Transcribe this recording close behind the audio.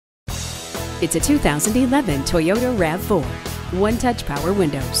It's a 2011 Toyota RAV4. One-touch power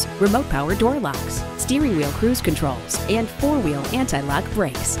windows, remote power door locks, steering wheel cruise controls, and four-wheel anti-lock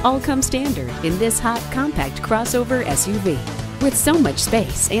brakes all come standard in this hot, compact crossover SUV. With so much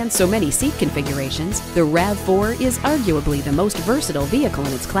space and so many seat configurations, the RAV4 is arguably the most versatile vehicle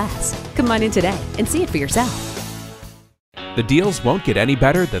in its class. Come on in today and see it for yourself. The deals won't get any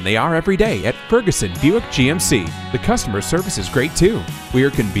better than they are every day at Ferguson Buick GMC. The customer service is great too. We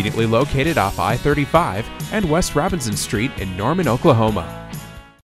are conveniently located off I-35 and West Robinson Street in Norman, Oklahoma.